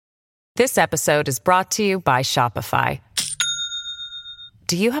This episode is brought to you by Shopify.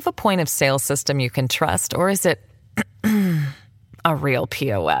 Do you have a point of sale system you can trust, or is it a real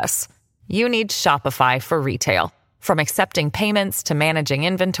POS? You need Shopify for retail. From accepting payments to managing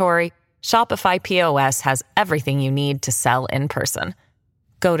inventory, Shopify POS has everything you need to sell in person.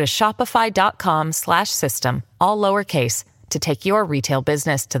 Go to shopify.com/system, all lowercase, to take your retail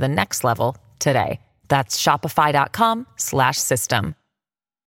business to the next level today. That's shopify.com/system.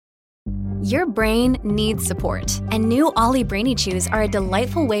 Your brain needs support, and new Ollie Brainy Chews are a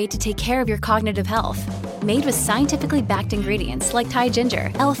delightful way to take care of your cognitive health. Made with scientifically backed ingredients like Thai ginger,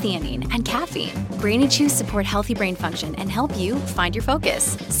 L-theanine, and caffeine, Brainy Chews support healthy brain function and help you find your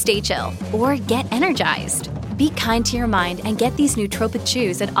focus, stay chill, or get energized. Be kind to your mind and get these nootropic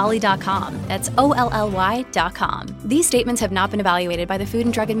chews at ollie.com. That's OLLY.com. These statements have not been evaluated by the Food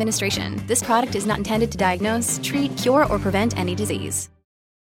and Drug Administration. This product is not intended to diagnose, treat, cure, or prevent any disease.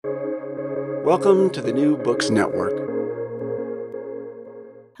 Welcome to the New Books Network.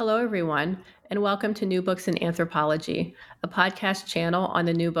 Hello, everyone, and welcome to New Books in Anthropology, a podcast channel on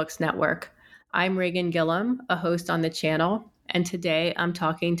the New Books Network. I'm Reagan Gillum, a host on the channel, and today I'm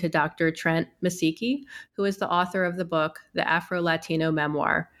talking to Dr. Trent Masiki, who is the author of the book, The Afro-Latino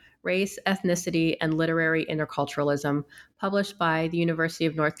Memoir, Race, Ethnicity, and Literary Interculturalism, published by the University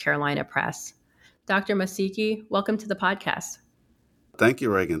of North Carolina Press. Dr. Masiki, welcome to the podcast. Thank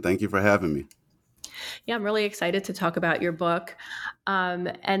you, Reagan. Thank you for having me. Yeah, I'm really excited to talk about your book.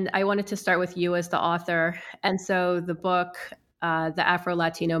 And I wanted to start with you as the author. And so the book, The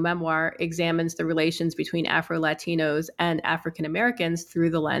Afro-Latino Memoir, examines the relations between Afro-Latinos and African Americans through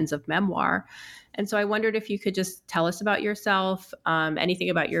the lens of memoir. And so I wondered if you could just tell us about yourself,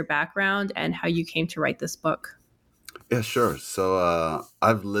 anything about your background, and how you came to write this book. Yeah, sure. So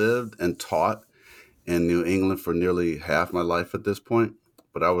I've lived and taught in New England for nearly half my life at this point,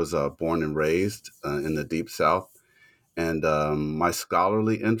 but I was born and raised in the Deep South. And my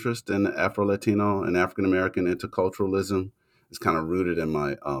scholarly interest in Afro-Latino and African-American interculturalism is kind of rooted in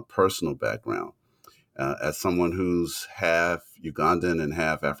my personal background. As someone who's half Ugandan and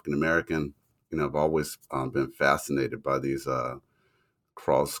half African-American, I've always been fascinated by these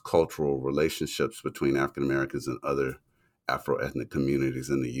cross-cultural relationships between African-Americans and other Afro-ethnic communities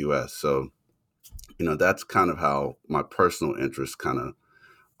in the U.S. So that's kind of how my personal interest kind of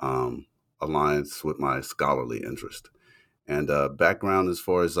aligns with my scholarly interest. And background as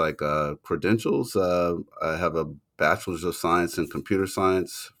far as credentials, I have a Bachelor's of Science in Computer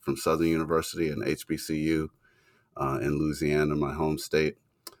Science from Southern University and HBCU in Louisiana, my home state.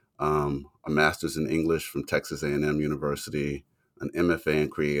 A Master's in English from Texas A&M University, an MFA in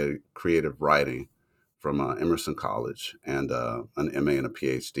creative writing from Emerson College, and an MA and a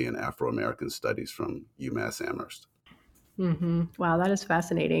PhD in Afro-American Studies from UMass Amherst. Mm-hmm. Wow, that is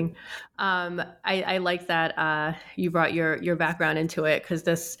fascinating. I like that you brought your background into it, because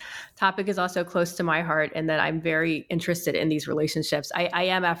this topic is also close to my heart, and that I'm very interested in these relationships. I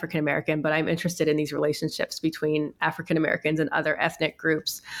am African American, but I'm interested in these relationships between African Americans and other ethnic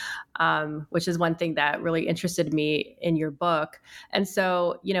groups, which is one thing that really interested me in your book. And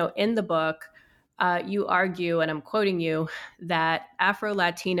so, in the book, you argue, and I'm quoting you, that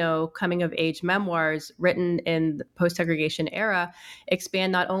Afro-Latino coming-of-age memoirs written in the post-segregation era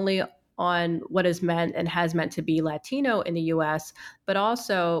expand not only on what is meant and has meant to be Latino in the U.S., but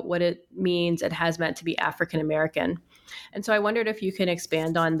also what it means and has meant to be African-American. And so I wondered if you can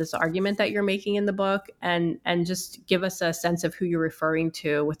expand on this argument that you're making in the book and just give us a sense of who you're referring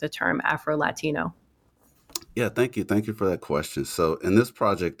to with the term Afro-Latino. Yeah, thank you. Thank you for that question. So in this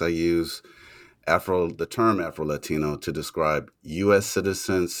project, I use the term Afro-Latino to describe U.S.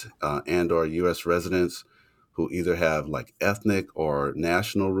 citizens and or U.S. residents who either have ethnic or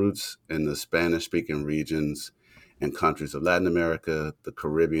national roots in the Spanish-speaking regions and countries of Latin America, the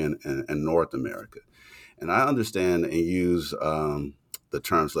Caribbean, and North America. And I understand and use the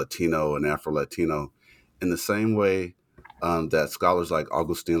terms Latino and Afro-Latino in the same way that scholars like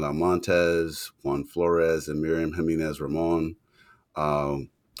Agustin Lamontes, Juan Flores, and Miriam Jimenez Ramon,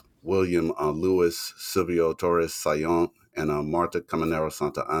 William Lewis, Silvio Torres Sayon, and Marta Caminero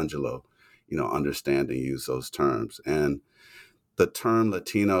Santangelo, understand and use those terms. And the term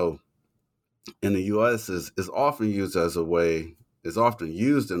Latino in the U.S. is often used in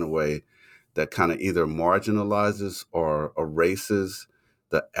a way that kind of either marginalizes or erases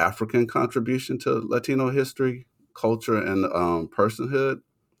the African contribution to Latino history, culture, and personhood.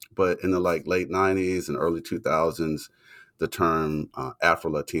 But in the late 90s and early 2000s, the term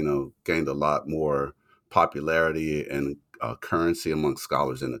Afro-Latino gained a lot more popularity and currency among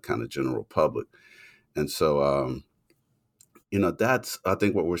scholars in the kind of general public. And so That's, I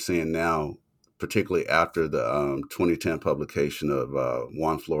think, what we're seeing now, particularly after the 2010 publication of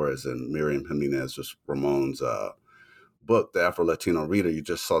Juan Flores and Miriam Jimenez Ramon's book, The Afro-Latino Reader. You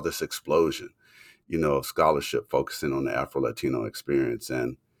just saw this explosion, of scholarship focusing on the Afro-Latino experience.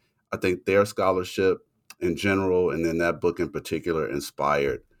 And I think their scholarship in general, and then that book in particular,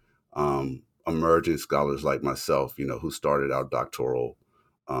 inspired emerging scholars like myself, who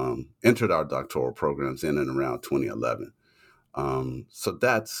entered our doctoral programs in and around 2011. So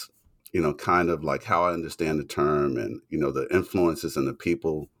that's, kind of like how I understand the term and, the influences and the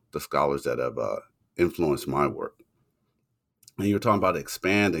people, the scholars that have influenced my work. And you're talking about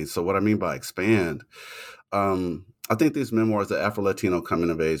expanding. So what I mean by expand, I think these memoirs, the Afro-Latino coming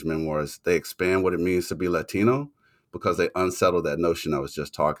of age memoirs, they expand what it means to be Latino because they unsettle that notion I was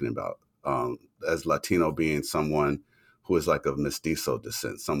just talking about, as Latino being someone who is like of mestizo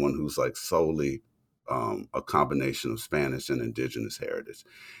descent, someone who's like solely a combination of Spanish and indigenous heritage.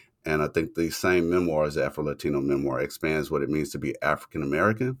 And I think these same memoirs, the Afro-Latino memoir, expands what it means to be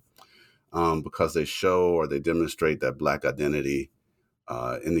African-American because they show or they demonstrate that Black identity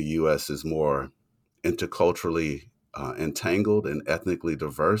in the U.S. is more interculturally entangled and ethnically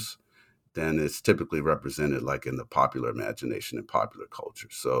diverse than it's typically represented like in the popular imagination and popular culture.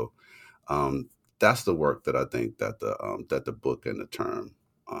 So that's the work that I think that the book and the term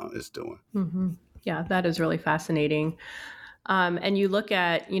is doing. Mm-hmm. Yeah, that is really fascinating. And you look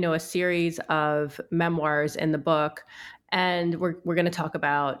at, a series of memoirs in the book, and we're going to talk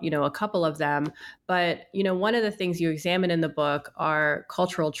about, a couple of them. But, one of the things you examine in the book are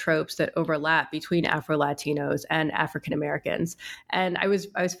cultural tropes that overlap between Afro-Latinos and African Americans. And I was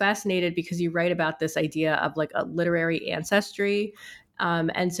fascinated because you write about this idea of like a literary ancestry.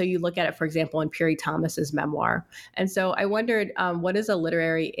 And so you look at it, for example, in Piri Thomas's memoir. And so I wondered, what is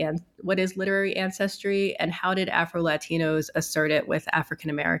literary ancestry, and how did Afro-Latinos assert it with African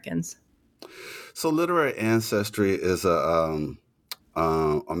Americans? So literary ancestry is a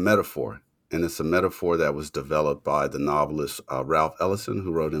metaphor, and it's a metaphor that was developed by the novelist Ralph Ellison,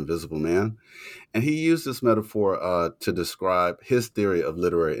 who wrote Invisible Man. And he used this metaphor to describe his theory of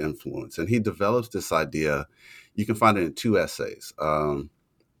literary influence. And he develops this idea. You can find it in two essays.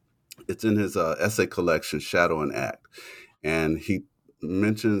 It's in his essay collection, Shadow and Act. And he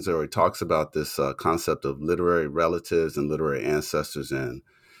mentions or he talks about this concept of literary relatives and literary ancestors in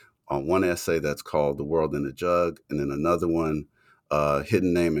one essay that's called The World in a Jug, and then another one,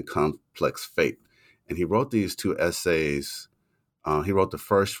 Hidden Name and Complex Fate. And he wrote these two essays. He wrote the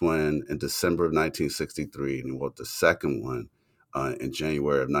first one in December of 1963, and he wrote the second one in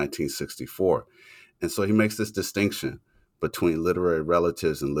January of 1964. And so he makes this distinction between literary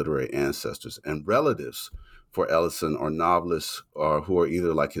relatives and literary ancestors. And relatives for Ellison are novelists who are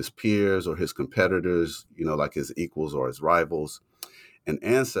either like his peers or his competitors, like his equals or his rivals. And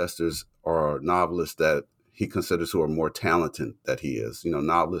ancestors are novelists that he considers who are more talented than he is,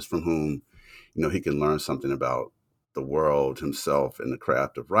 novelists from whom, he can learn something about the world, himself, and the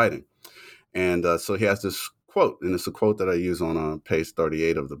craft of writing. And so he has this quote, and it's a quote that I use on page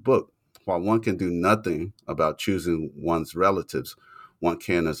 38 of the book. While one can do nothing about choosing one's relatives, one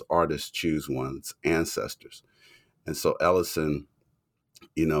can, as artists, choose one's ancestors. And so Ellison,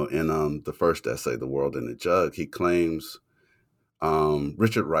 in the first essay, The World in a Jug, he claims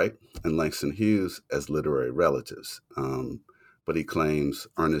Richard Wright and Langston Hughes as literary relatives. But he claims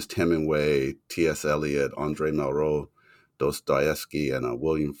Ernest Hemingway, T.S. Eliot, Andre Malraux, Dostoevsky, and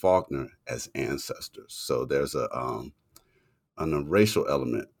William Faulkner as ancestors. So there's a racial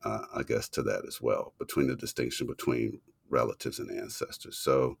element, I guess, to that as well, between the distinction between relatives and ancestors.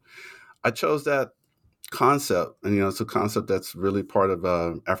 So I chose that concept, and it's a concept that's really part of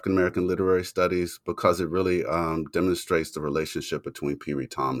African-American literary studies because it really demonstrates the relationship between Piri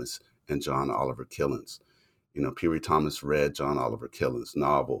Thomas and John Oliver Killens. Piri Thomas read John Oliver Killens'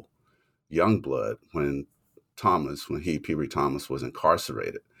 novel, Youngblood, when Piri Thomas was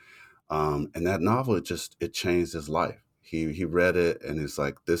incarcerated. And that novel, it changed his life. He read it and he's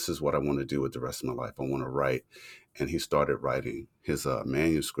like, this is what I want to do with the rest of my life. I want to write. And he started writing his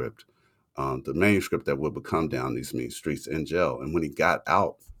manuscript, the manuscript that would become Down These Mean Streets in jail. And when he got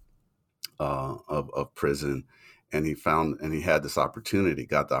out of prison and he had this opportunity,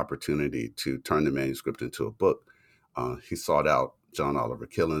 got the opportunity to turn the manuscript into a book, he sought out John Oliver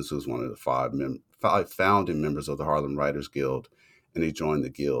Killens, who's one of the five founding members of the Harlem Writers Guild. And he joined the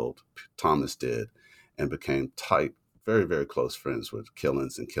guild, Thomas did, and became tight, very, very close friends with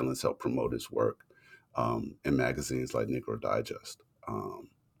Killens, and Killens helped promote his work in magazines like Negro Digest.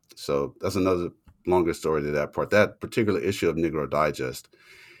 So that's another longer story to that part. That particular issue of Negro Digest,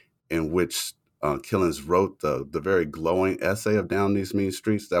 in which Killens wrote the very glowing essay of Down These Mean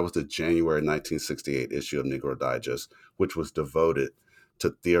Streets. That was the January 1968 issue of Negro Digest, which was devoted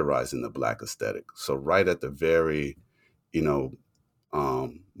to theorizing the Black aesthetic. So right at the very, you know,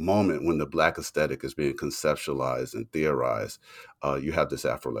 moment when the Black aesthetic is being conceptualized and theorized, you have this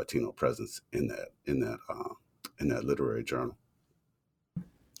Afro-Latino presence in that literary journal.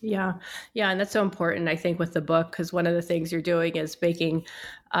 Yeah. Yeah. And that's so important, I think, with the book, because one of the things you're doing is making,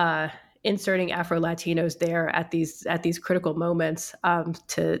 inserting Afro-Latinos there at these critical moments,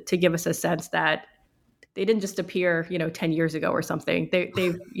 to give us a sense that they didn't just appear, 10 years ago or something.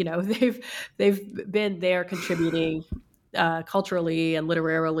 They've they've been there contributing, culturally and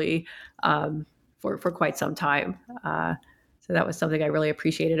literarily, for quite some time. So that was something I really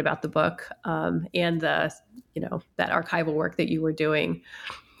appreciated about the book, and the, that archival work that you were doing.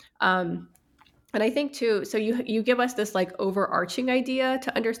 And I think too, so you give us this like overarching idea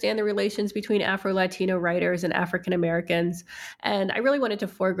to understand the relations between Afro-Latino writers and African Americans. And I really wanted to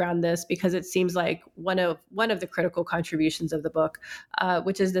foreground this because it seems like one of the critical contributions of the book,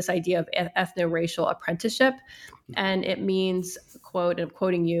 which is this idea of ethno-racial apprenticeship. And it means, quote, and I'm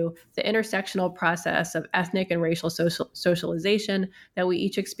quoting you, the intersectional process of ethnic and racial socialization that we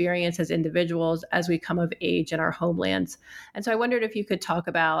each experience as individuals as we come of age in our homelands. And so I wondered if you could talk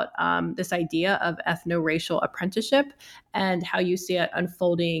about, this idea of ethno-racial apprenticeship and how you see it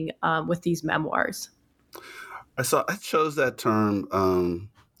unfolding, with these memoirs. So I chose that term,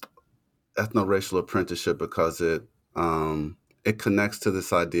 ethno-racial apprenticeship, because it connects to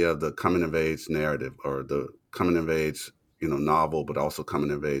this idea of the coming of age narrative, or the coming of age, novel, but also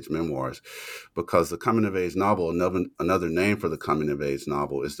coming of age memoirs, because the coming of age novel, another name for the coming of age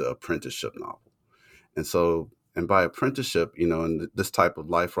novel, is the apprenticeship novel. And so, and by apprenticeship, in this type of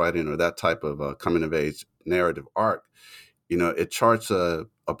life writing, or that type of coming of age narrative arc, it charts a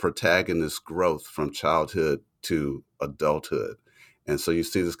protagonist's growth from childhood to adulthood. And so you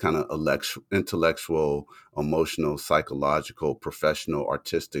see this kind of intellectual, emotional, psychological, professional,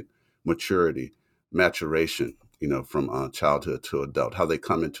 artistic maturation, from childhood to adult, how they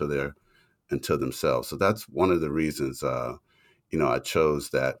come into themselves. So that's one of the reasons, I chose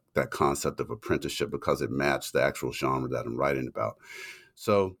that concept of apprenticeship, because it matched the actual genre that I'm writing about.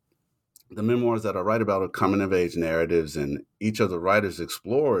 So the memoirs that I write about are coming of age narratives, and each of the writers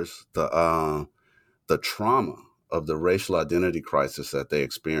explores the trauma of the racial identity crisis that they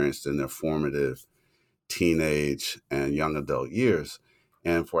experienced in their formative teenage and young adult years.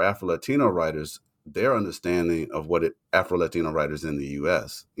 And for Afro-Latino writers, their understanding of Afro-Latino writers in the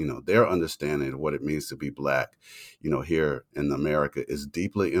U.S., their understanding of what it means to be Black, here in America, is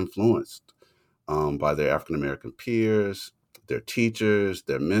deeply influenced by their African-American peers, their teachers,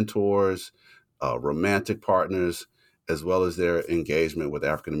 their mentors, romantic partners, as well as their engagement with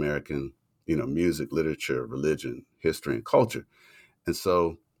African-American, music, literature, religion, history, and culture. And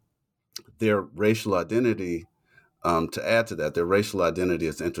so their racial identity, to add to that, their racial identity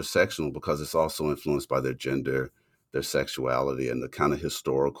is intersectional because it's also influenced by their gender, their sexuality, and the kind of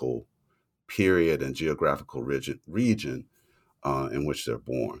historical period and geographical region in which they're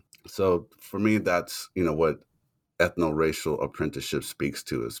born. So for me, that's, what ethno-racial apprenticeship speaks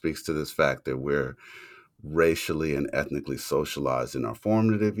to. It speaks to this fact that we're racially and ethnically socialized in our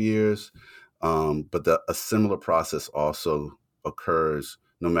formative years, but a similar process also occurs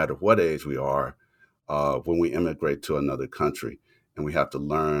no matter what age we are, when we immigrate to another country, and we have to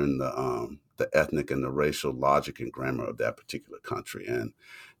learn the ethnic and the racial logic and grammar of that particular country. And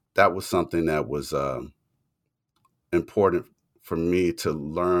that was something that was important for me to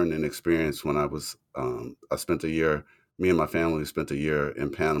learn and experience when I spent a year, me and my family spent a year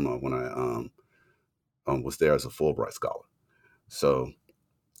in Panama when I was there as a Fulbright scholar. So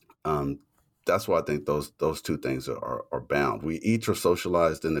that's why I think those two things are bound. We each are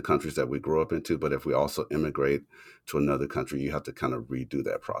socialized in the countries that we grew up into, but if we also immigrate to another country, you have to kind of redo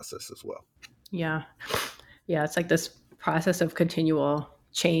that process as well. Yeah. Yeah. It's like this process of continual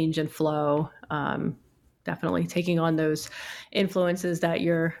change and flow. Definitely taking on those influences that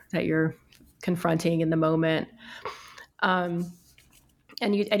you're confronting in the moment. And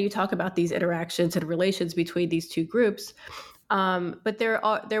you talk about these interactions and relations between these two groups. But there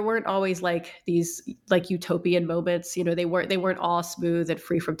weren't always like these like utopian moments. They weren't all smooth and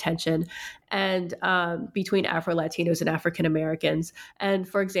free from tension, and between Afro-Latinos and African Americans. And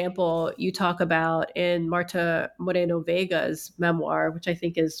for example, you talk about in Marta Moreno Vega's memoir, which I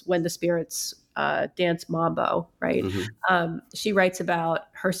think is When the Spirits dance mambo, right? She writes about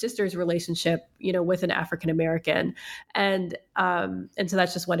her sister's relationship, with an African American, and so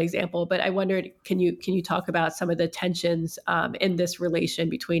that's just one example. But I wondered, can you talk about some of the tensions in this relation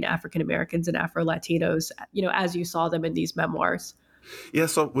between African Americans and Afro-Latinos, as you saw them in these memoirs? Yeah,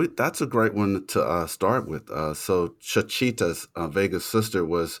 so that's a great one to start with. So Chachita's Vega's sister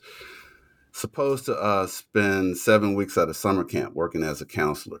was supposed to spend 7 weeks at a summer camp working as a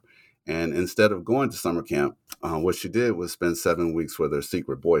counselor. And instead of going to summer camp, what she did was spend 7 weeks with her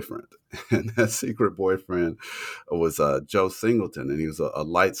secret boyfriend. And that secret boyfriend was Joe Singleton, and he was a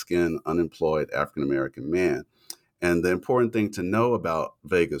light-skinned, unemployed African-American man. And the important thing to know about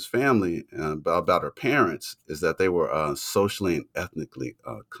Vega's family, about her parents, is that they were socially and ethnically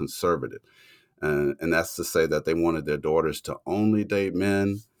conservative. And that's to say that they wanted their daughters to only date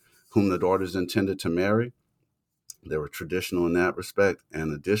men whom the daughters intended to marry. They were traditional in that respect.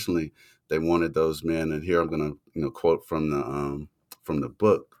 And additionally, they wanted those men, and here I'm going to quote from the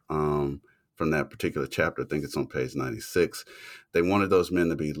book, from that particular chapter, I think it's on page 96. They wanted those men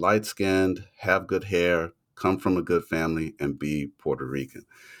to be light-skinned, have good hair, come from a good family, and be Puerto Rican.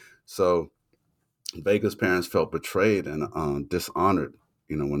 So Vega's parents felt betrayed and dishonored,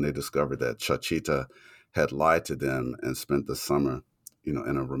 when they discovered that Chachita had lied to them and spent the summer, in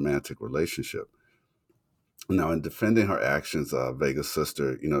a romantic relationship. Now, in defending her actions, Vega's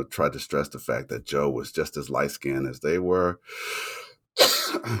sister, tried to stress the fact that Joe was just as light-skinned as they were.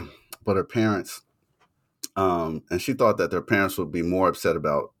 But her parents, and she thought that their parents would be more upset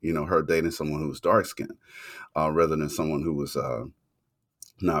about, her dating someone who was dark-skinned rather than someone who was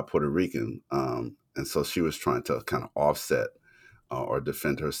not Puerto Rican. And so she was trying to kind of offset or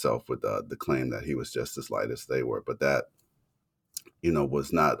defend herself with the claim that he was just as light as they were. But that,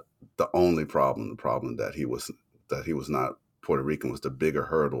 was not the only problem. The problem that he was not Puerto Rican was the bigger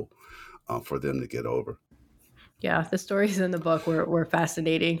hurdle for them to get over. Yeah, the stories in the book were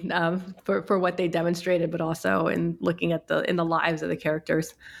fascinating for what they demonstrated, but also in looking at in the lives of the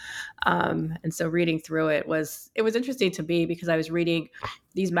characters. And so reading through it was interesting to me because I was reading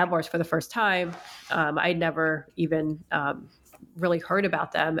these memoirs for the first time. I'd never even really heard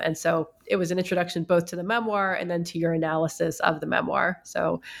about them. And so it was an introduction both to the memoir and then to your analysis of the memoir.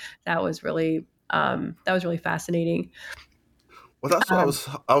 So that was really fascinating. Well, that's what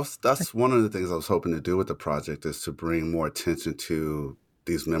that's one of the things I was hoping to do with the project, is to bring more attention to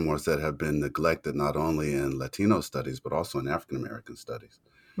these memoirs that have been neglected, not only in Latino studies, but also in African American studies.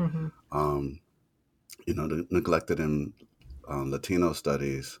 Mm-hmm. Neglected in Latino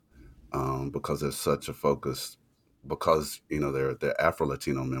studies because there's such a focus, because, they're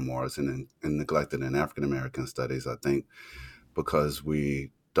Afro-Latino memoirs, and neglected in African American studies, I think, because we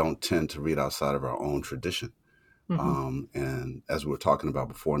don't tend to read outside of our own tradition. Mm-hmm. And as we were talking about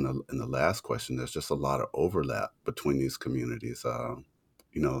before in the last question, there's just a lot of overlap between these communities,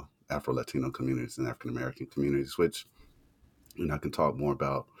 Afro-Latino communities and African American communities, which, I can talk more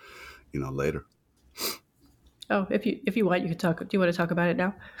about, later. Oh, if you want, you can talk. Do you want to talk about it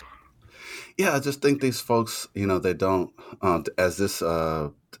now? Yeah, I just think these folks, they don't, as this,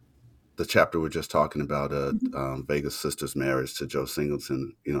 the chapter we're just talking about, Vega's sister's marriage to Joe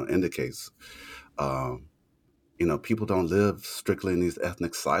Singleton, indicates, people don't live strictly in these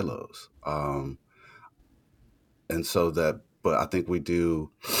ethnic silos. And so but I think we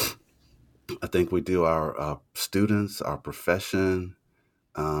do our students, our profession,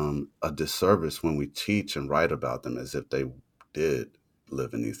 a disservice when we teach and write about them as if they did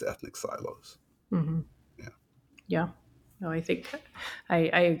live in these ethnic silos. Mm-hmm. Yeah. No, I think I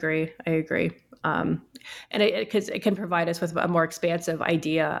agree. And because it can provide us with a more expansive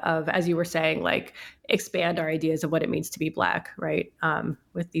idea of, as you were saying, like expand our ideas of what it means to be Black, right?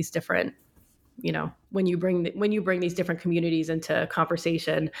 With these different, when you bring these different communities into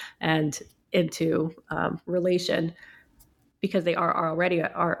conversation and into relation, because they are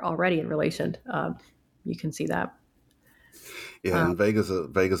already in relation, you can see that. Yeah, and Vega's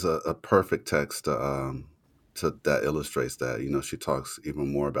a perfect text that illustrates that. She talks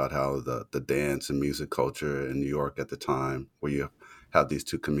even more about how the dance and music culture in New York at the time, where you have these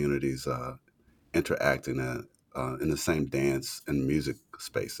two communities interacting in the same dance and music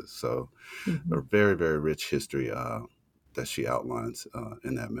spaces. So mm-hmm. a very, very rich history that she outlines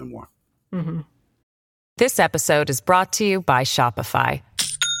in that memoir. Mm-hmm. This episode is brought to you by Shopify.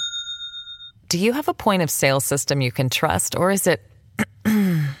 Do you have a point of sale system you can trust, or is it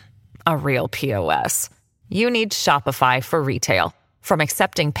a real POS? You need Shopify for retail. From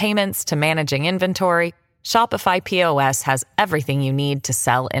accepting payments to managing inventory, Shopify POS has everything you need to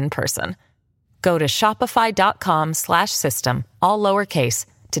sell in person. Go to shopify.com/system, all lowercase,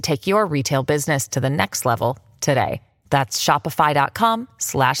 to take your retail business to the next level today. That's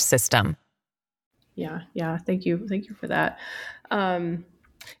shopify.com/system. Yeah. Thank you for that.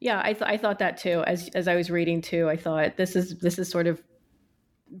 I thought that too. As I was reading too, I thought this is sort of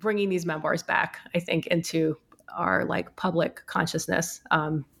bringing these memoirs back, I think, into our like public consciousness,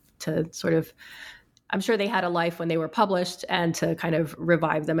 to sort of, I'm sure they had a life when they were published, and to kind of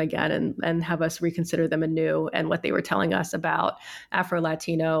revive them again and have us reconsider them anew and what they were telling us about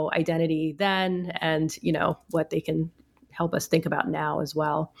Afro-Latino identity then, and, what they can help us think about now as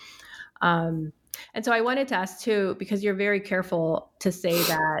well. And so I wanted to ask too, because you're very careful to say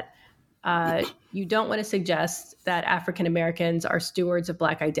that you don't want to suggest that African Americans are stewards of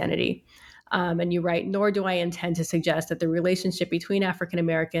Black identity. And you write, nor do I intend to suggest that the relationship between African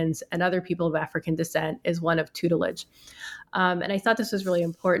Americans and other people of African descent is one of tutelage. And I thought this was really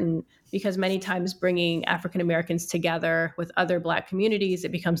important because many times bringing African Americans together with other Black communities,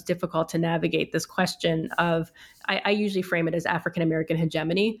 it becomes difficult to navigate this question of, I usually frame it as African American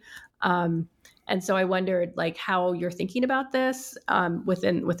hegemony. And so I wondered, like, how you're thinking about this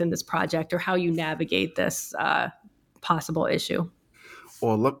within this project, or how you navigate this possible issue.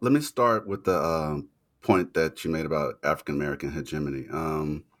 Well, let me start with the point that you made about African American hegemony.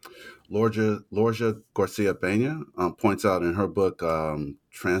 Lorgia Garcia Peña points out in her book,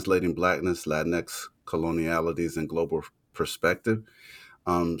 Translating Blackness, Latinx Colonialities and Global Perspective,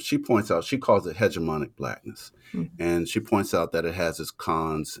 she points out, she calls it hegemonic Blackness. Mm-hmm. And she points out that it has its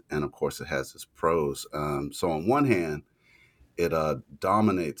cons and, of course, it has its pros. So on one hand, it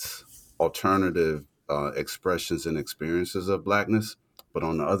dominates alternative expressions and experiences of Blackness. But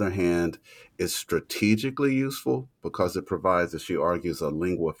on the other hand, it's strategically useful because it provides, as she argues, a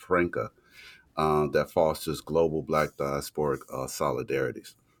lingua franca that fosters global Black diasporic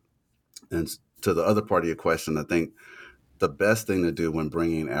solidarities. And to the other part of your question, I think the best thing to do when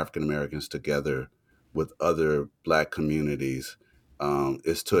bringing African Americans together with other Black communities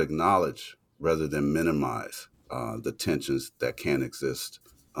is to acknowledge rather than minimize the tensions that can exist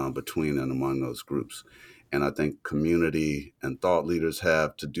between and among those groups. And I think community and thought leaders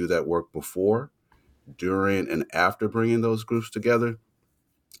have to do that work before, during, and after bringing those groups together.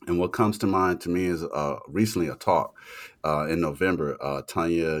 And what comes to mind to me is recently a talk in November.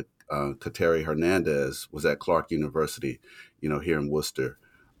 Tanya Kateri Hernandez was at Clark University, here in Worcester,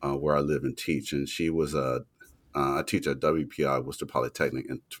 where I live and teach. And she was I teach at WPI, Worcester Polytechnic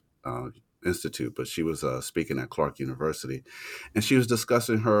Institute, but she was speaking at Clark University. And she was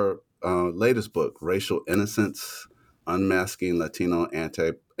discussing her latest book, Racial Innocence, Unmasking Latino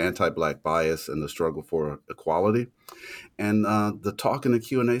Anti-Black Bias and the Struggle for Equality. And the talk in the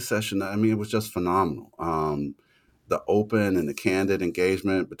Q&A session, I mean, it was just phenomenal. The open and the candid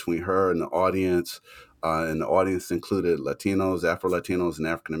engagement between her and the audience included Latinos, Afro-Latinos, and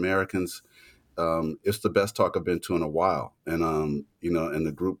African Americans. It's the best talk I've been to in a while. And, and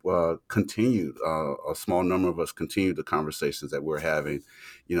the group continued, a small number of us continued the conversations that we're having,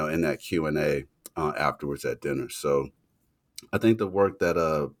 in that Q&A afterwards at dinner. So I think the work that,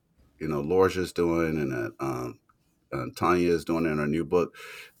 Lorgia's doing and that Tanya is doing in her new book,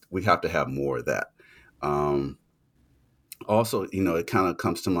 we have to have more of that. Also, it kind of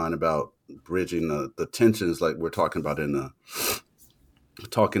comes to mind about bridging the tensions like we're talking about in the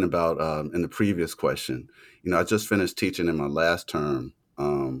previous question. I just finished teaching in my last term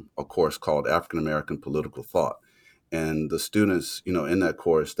a course called African American Political Thought. And the students, in that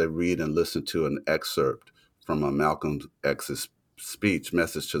course, they read and listen to an excerpt from Malcolm X's speech,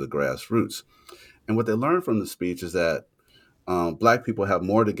 Message to the Grassroots. And what they learn from the speech is that Black people have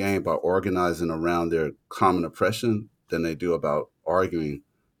more to gain by organizing around their common oppression than they do about arguing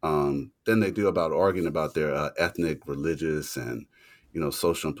about their ethnic, religious, and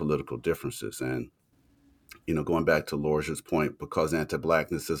social and political differences. And, going back to Lorgia's point, because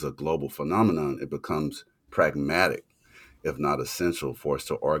anti-Blackness is a global phenomenon, it becomes pragmatic, if not essential, for us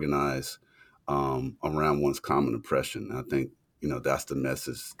to organize around one's common oppression. And I think, that's the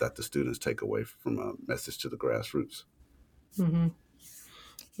message that the students take away from a Message to the Grassroots. Mm-hmm.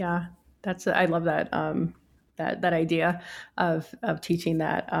 Yeah, I love that, that idea of teaching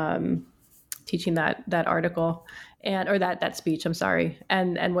that article or that speech, I'm sorry.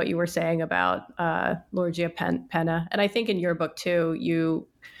 And what you were saying about Lorgia Peña. And I think in your book too, you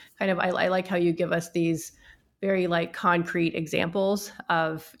kind of, I like how you give us these very like concrete examples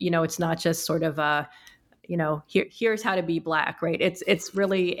of, it's not just sort of here's how to be Black, right? It's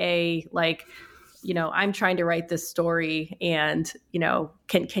really a like, I'm trying to write this story and,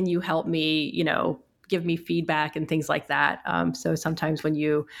 can you help me, give me feedback and things like that. So sometimes when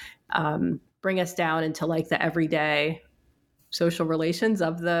you bring us down into like the everyday social relations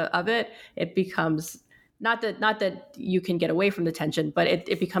of it, it becomes not that you can get away from the tension, but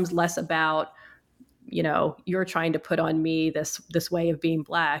it becomes less about, you're trying to put on me this way of being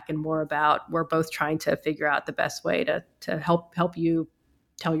Black, and more about we're both trying to figure out the best way to help you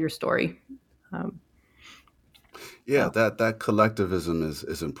tell your story. Yeah, So. that collectivism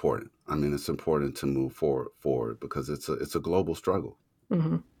is important. I mean, it's important to move forward because it's a global struggle.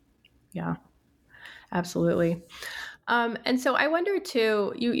 Mm-hmm. Yeah, absolutely. And so I wonder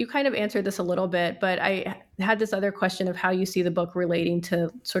too, you kind of answered this a little bit, but I had this other question of how you see the book relating to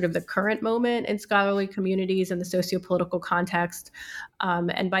sort of the current moment in scholarly communities and the sociopolitical context.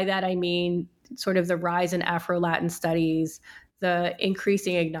 And by that, I mean sort of the rise in Afro-Latin studies, the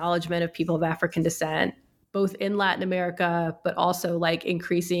increasing acknowledgement of people of African descent, both in Latin America, but also like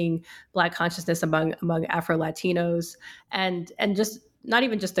increasing Black consciousness among Afro-Latinos, and just not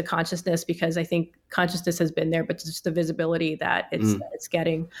even just the consciousness, because I think consciousness has been there, but just the visibility that it's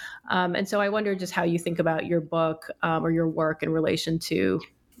getting. And so I wonder just how you think about your book or your work in relation to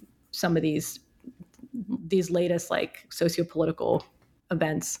some of these latest like sociopolitical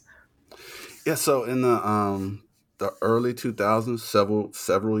events. Yeah, so in the early 2000s,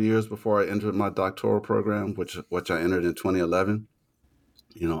 several years before I entered my doctoral program, which I entered in 2011,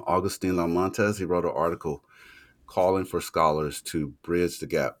 Augustin Lamontes, he wrote an article calling for scholars to bridge the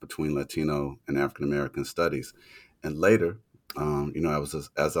gap between Latino and African American studies. And later,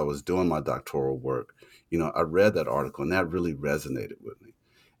 as I was doing my doctoral work, I read that article and that really resonated with me.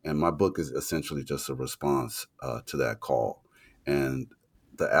 And my book is essentially just a response to that call. And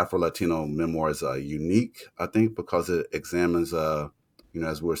the Afro-Latino memoir is unique, I think, because it examines, as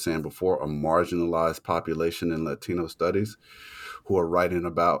we were saying before, a marginalized population in Latino studies who are writing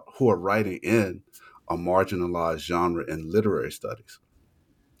in a marginalized genre in literary studies.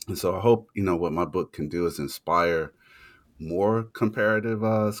 And so I hope, what my book can do is inspire more comparative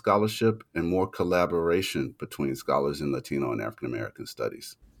scholarship and more collaboration between scholars in Latino and African American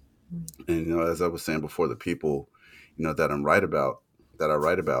studies. And, as I was saying before, the people, that I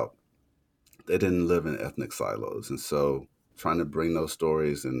write about, they didn't live in ethnic silos. And so trying to bring those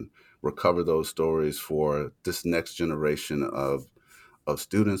stories and recover those stories for this next generation of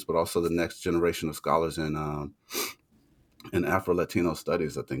students, but also the next generation of scholars in Afro-Latino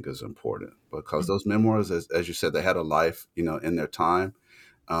studies, I think is important because those memoirs, as you said, they had a life, in their time.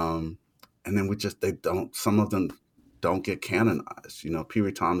 And then some of them don't get canonized. Pee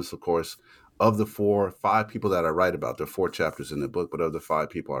Wee Thomas, of course, of the 5 people that I write about, there are 4 chapters in the book, but of the 5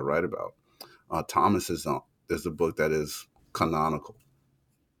 people I write about, Thomas is a book that is canonical,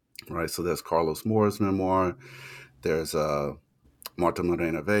 right? So there's Carlos Moore's memoir. There's Marta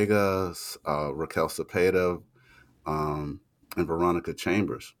Morena Vegas, Raquel Cepeda, and Veronica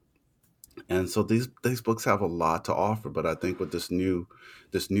Chambers. And so these books have a lot to offer, but I think with this new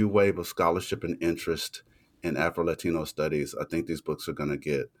wave of scholarship and interest in Afro-Latino studies, I think these books are going to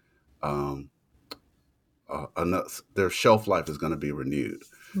get their shelf life is going to be renewed.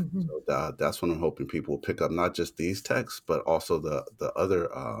 Mm-hmm. So that's what I'm hoping people will pick up, not just these texts, but also the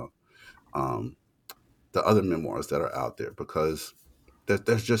other memoirs that are out there, because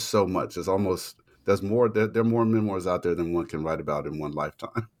there's just so much. There are more memoirs out there than one can write about in one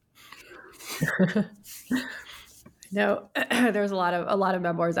lifetime. No, there's a lot of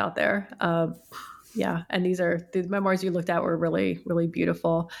memoirs out there. Yeah, and the memoirs you looked at were really, really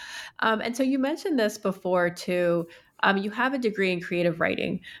beautiful. And so you mentioned this before too. You have a degree in creative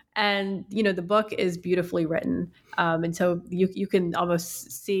writing, and the book is beautifully written. And so you can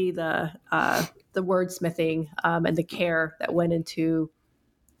almost see the wordsmithing and the care that went into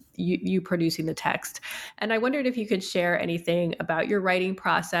you producing the text. And I wondered if you could share anything about your writing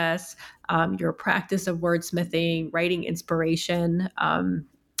process, your practice of wordsmithing, writing inspiration.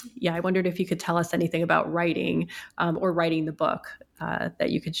 I wondered if you could tell us anything about writing or writing the book that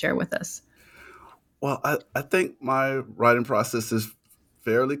you could share with us. Well, I think my writing process is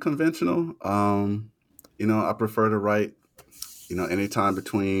fairly conventional. I prefer to write, anytime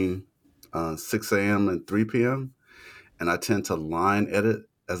between 6 a.m. and 3 p.m. And I tend to line edit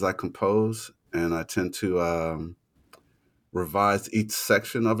as I compose, and I tend to revise each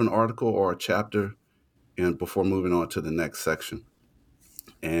section of an article or a chapter and before moving on to the next section.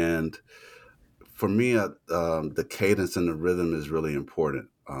 And for me, the cadence and the rhythm is really important.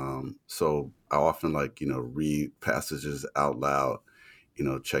 So I often read passages out loud,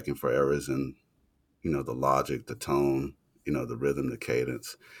 checking for errors in, the logic, the tone, the rhythm, the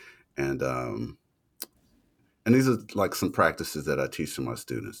cadence. And these are like some practices that I teach to my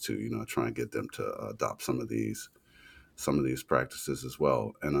students too, try and get them to adopt some of these some of these practices as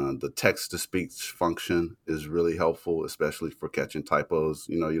well. And the text-to-speech function is really helpful, especially for catching typos.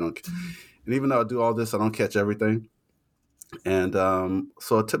 You don't, and even though I do all this, I don't catch everything. And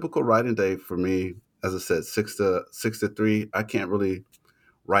so a typical writing day for me, as I said, 6 to 3. I can't really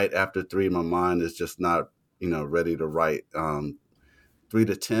write after 3. My mind is just not, ready to write. 3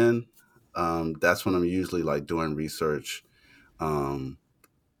 to 10, that's when I'm usually like doing research,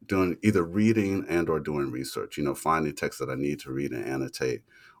 doing either reading and or doing research. Finding texts that I need to read and annotate,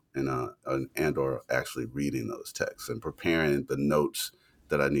 and or actually reading those texts and preparing the notes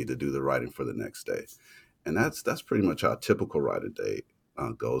that I need to do the writing for the next day. And that's pretty much how a typical writing day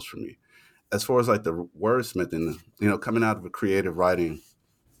goes for me. As far as like the wordsmithing, coming out of a creative writing,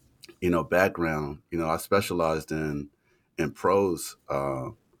 background, I specialized in prose,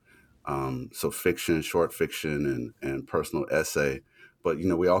 so fiction, short fiction, and personal essay. But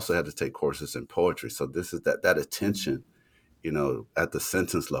we also had to take courses in poetry. So this is that attention, at the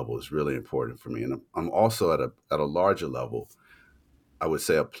sentence level is really important for me. And I'm also at a larger level, I would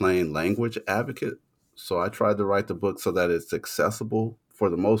say, a plain language advocate. So I tried to write the book so that it's accessible for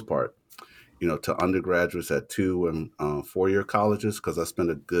the most part, to undergraduates at 2 and 4-year colleges, because I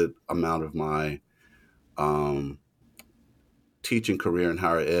spent a good amount of my teaching career in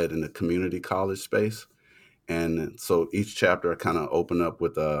higher ed in the community college space. And so each chapter I kind of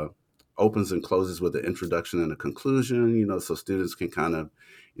opens and closes with an introduction and a conclusion, so students can kind of,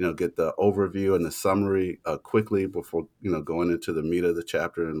 get the overview and the summary quickly before, going into the meat of the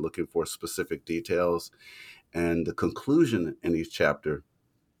chapter and looking for specific details. And the conclusion in each chapter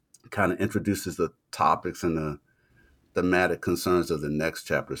kind of introduces the topics and the thematic concerns of the next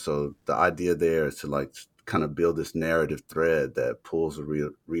chapter. So the idea there is to like kind of build this narrative thread that pulls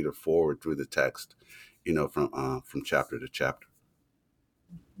the reader forward through the text, from chapter to chapter.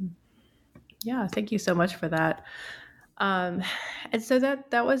 Yeah, thank you so much for that. And so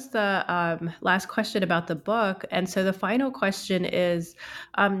that was the last question about the book. And so the final question is,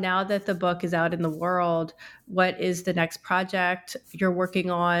 now that the book is out in the world, what is the next project you're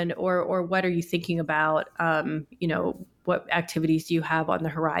working on, or what are you thinking about? What activities do you have on the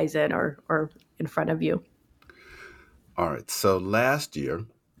horizon or in front of you? All right. So last year,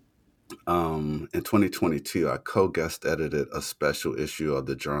 in 2022, I co-guest edited a special issue of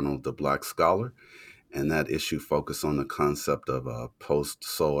the journal The Black Scholar. And that issue focused on the concept of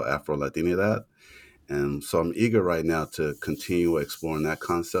post-soul Afro-Latinidad. And so I'm eager right now to continue exploring that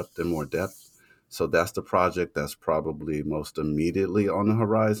concept in more depth. So that's the project that's probably most immediately on the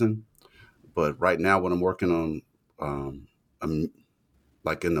horizon. But right now, what I'm working on,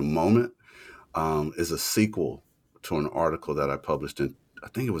 like in the moment, is a sequel to an article that I published in, I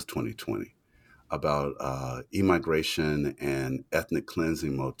think it was 2020, about immigration and ethnic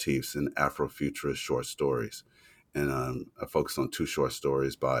cleansing motifs in Afrofuturist short stories. And I focused on 2 short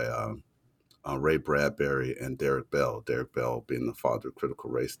stories by Ray Bradbury and Derek Bell being the father of critical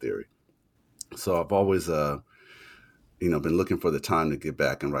race theory. So I've always been looking for the time to get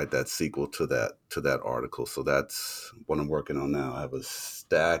back and write that sequel to that article. So that's what I'm working on now. I have a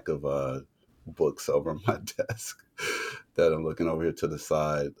stack of books over my desk that I'm looking over here to the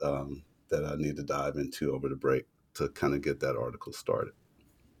side, that I need to dive into over the break to kind of get that article started.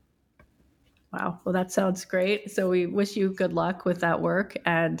 Wow. Well, that sounds great. So we wish you good luck with that work,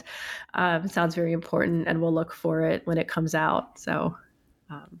 and it sounds very important, and we'll look for it when it comes out. So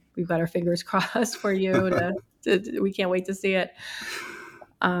we've got our fingers crossed for you. We can't wait to see it.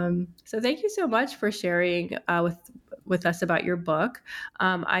 So thank you so much for sharing with us about your book.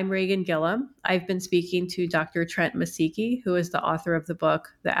 I'm Reagan Gillum. I've been speaking to Dr. Trent Masiki, who is the author of the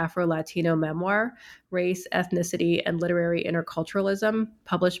book, The Afro-Latino Memoir, Race, Ethnicity, and Literary Interculturalism,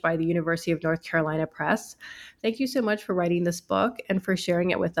 published by the University of North Carolina Press. Thank you so much for writing this book and for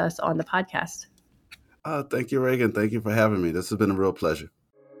sharing it with us on the podcast. Thank you, Reagan. Thank you for having me. This has been a real pleasure.